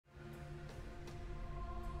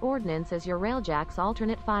Ordnance is your Railjack's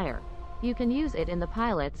alternate fire. You can use it in the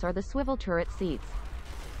pilots or the swivel turret seats.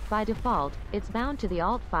 By default, it's bound to the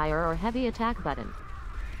Alt Fire or Heavy Attack button.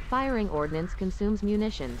 Firing Ordnance consumes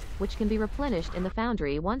munitions, which can be replenished in the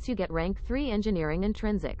foundry once you get rank 3 Engineering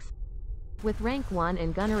Intrinsics. With rank 1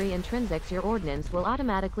 in Gunnery Intrinsics, your Ordnance will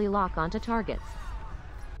automatically lock onto targets.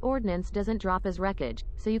 Ordnance doesn't drop as wreckage,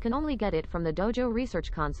 so you can only get it from the Dojo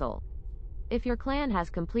research console. If your clan has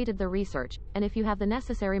completed the research, and if you have the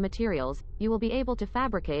necessary materials, you will be able to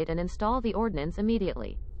fabricate and install the Ordnance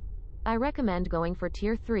immediately. I recommend going for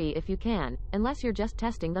Tier 3 if you can, unless you're just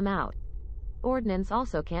testing them out. Ordnance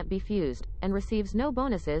also can't be fused, and receives no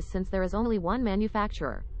bonuses since there is only one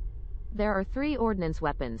manufacturer. There are 3 Ordnance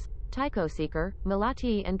weapons: Tycho Seeker,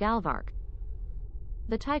 Malati and Galvark.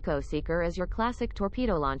 The Tycho Seeker is your classic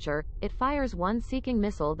torpedo launcher. It fires one seeking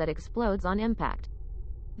missile that explodes on impact.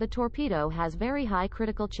 The torpedo has very high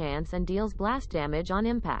critical chance and deals blast damage on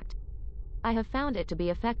impact. I have found it to be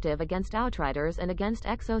effective against Outriders and against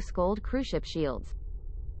Exo-Scold crewship shields.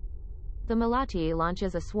 The Malati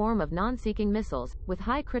launches a swarm of non-seeking missiles, with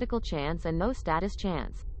high critical chance and no status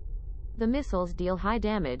chance. The missiles deal high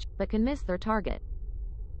damage, but can miss their target.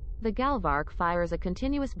 The Galvark fires a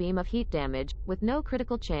continuous beam of heat damage, with no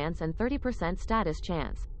critical chance and 30% status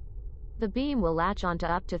chance. The beam will latch onto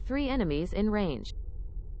up to 3 enemies in range.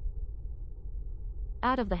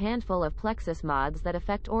 Out of the handful of Plexus mods that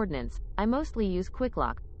affect Ordnance, I mostly use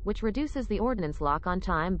Quicklock, which reduces the Ordnance lock-on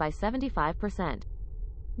time by 75%.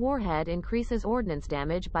 Warhead increases Ordnance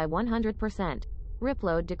damage by 100%.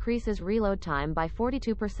 Ripload decreases reload time by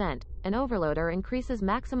 42%, and Overloader increases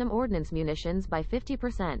maximum Ordnance munitions by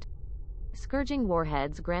 50%. Scourging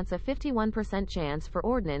Warheads grants a 51% chance for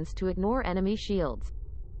Ordnance to ignore enemy shields.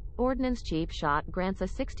 Ordnance Cheap Shot grants a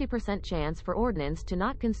 60% chance for Ordnance to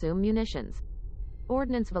not consume munitions.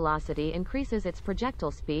 Ordnance Velocity increases its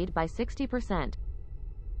projectile speed by 60%.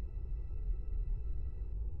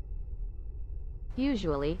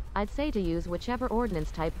 Usually, I'd say to use whichever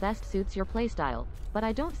Ordnance type best suits your playstyle, but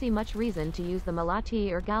I don't see much reason to use the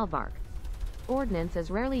Malati or Galvark. Ordnance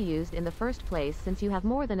is rarely used in the first place since you have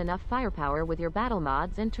more than enough firepower with your battle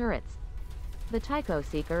mods and turrets. The Tycho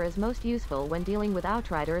Seeker is most useful when dealing with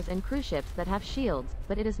Outriders and cruise ships that have shields,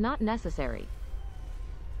 but it is not necessary.